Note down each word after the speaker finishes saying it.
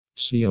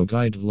SEO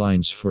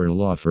Guidelines for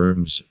Law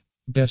Firms.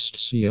 Best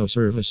SEO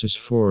services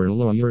for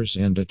lawyers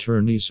and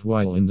attorneys.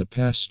 While in the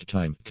past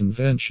time,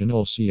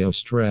 conventional SEO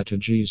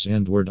strategies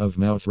and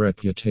word-of-mouth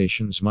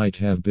reputations might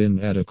have been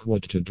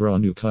adequate to draw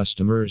new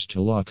customers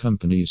to law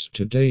companies,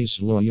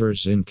 today's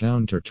lawyers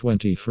encounter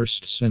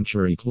 21st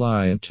century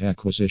client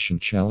acquisition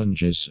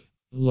challenges.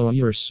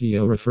 Lawyer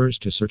SEO refers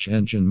to search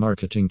engine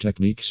marketing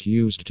techniques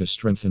used to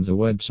strengthen the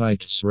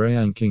website's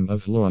ranking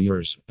of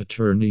lawyers,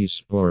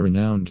 attorneys, or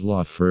renowned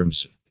law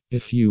firms.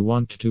 If you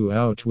want to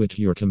outwit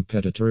your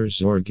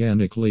competitors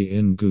organically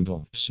in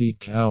Google,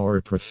 seek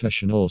our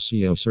professional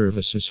SEO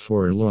services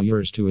for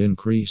lawyers to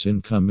increase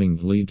incoming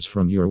leads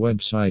from your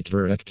website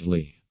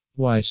directly.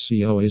 Why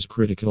SEO is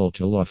critical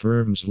to law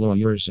firms.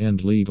 Lawyers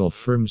and legal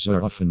firms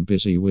are often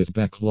busy with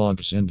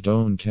backlogs and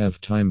don't have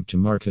time to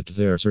market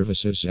their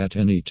services at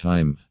any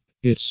time.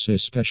 It's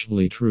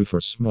especially true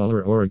for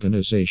smaller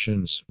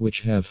organizations,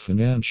 which have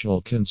financial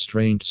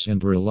constraints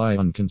and rely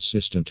on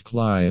consistent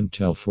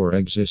clientele for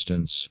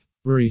existence.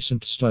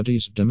 Recent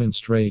studies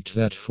demonstrate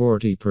that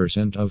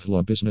 40% of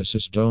law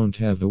businesses don't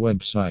have a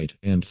website,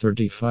 and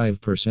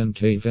 35%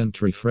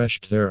 haven't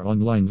refreshed their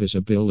online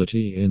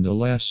visibility in the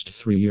last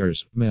 3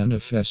 years,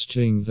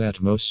 manifesting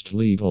that most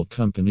legal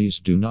companies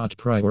do not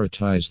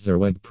prioritize their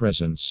web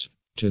presence.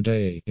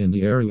 Today, in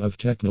the area of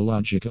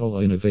technological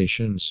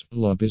innovations,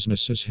 law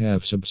businesses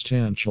have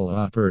substantial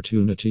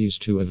opportunities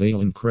to avail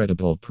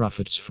incredible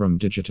profits from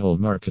digital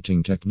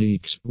marketing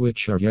techniques,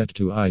 which are yet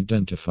to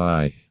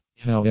identify.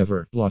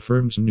 However, law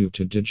firms new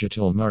to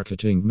digital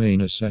marketing may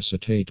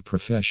necessitate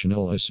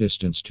professional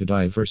assistance to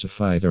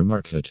diversify their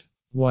market.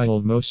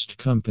 While most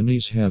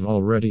companies have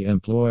already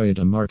employed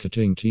a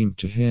marketing team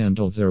to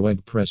handle their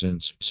web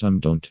presence, some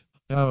don't.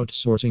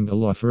 Outsourcing a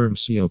law firm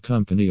SEO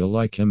company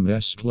like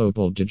MS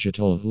Global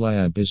Digital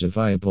Lab is a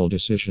viable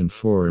decision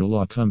for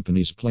law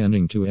companies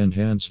planning to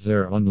enhance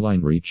their online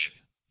reach.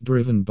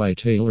 Driven by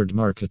tailored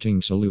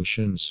marketing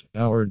solutions,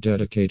 our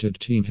dedicated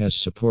team has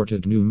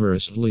supported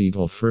numerous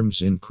legal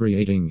firms in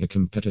creating a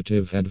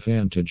competitive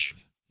advantage.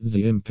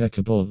 The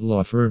impeccable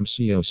law firm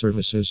SEO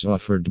services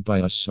offered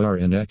by us are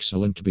an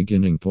excellent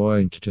beginning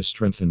point to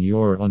strengthen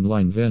your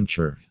online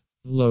venture.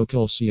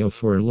 Local SEO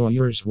for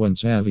lawyers. When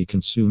savvy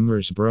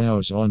consumers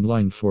browse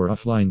online for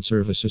offline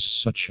services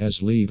such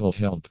as legal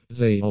help,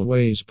 they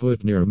always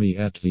put "near me"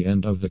 at the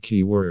end of the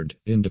keyword,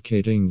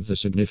 indicating the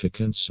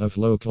significance of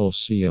local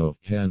SEO.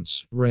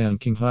 Hence,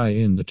 ranking high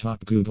in the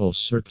top Google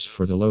SERPs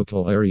for the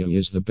local area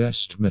is the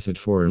best method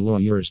for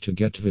lawyers to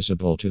get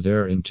visible to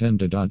their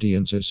intended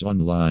audiences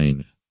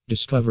online.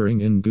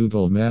 Discovering in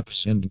Google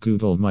Maps and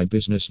Google My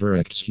Business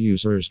directs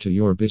users to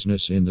your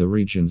business in the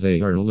region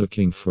they are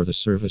looking for the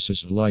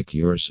services like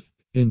yours.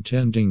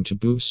 Intending to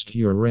boost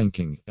your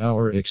ranking,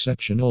 our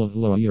exceptional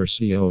lawyer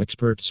SEO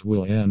experts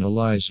will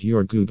analyze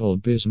your Google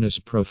business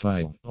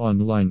profile,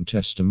 online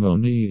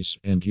testimonies,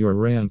 and your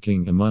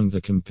ranking among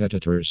the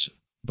competitors.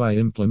 By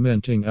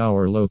implementing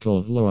our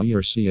local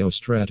lawyer SEO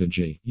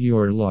strategy,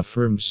 your law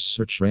firm's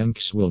search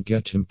ranks will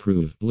get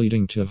improved,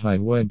 leading to high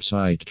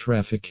website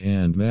traffic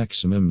and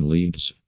maximum leads.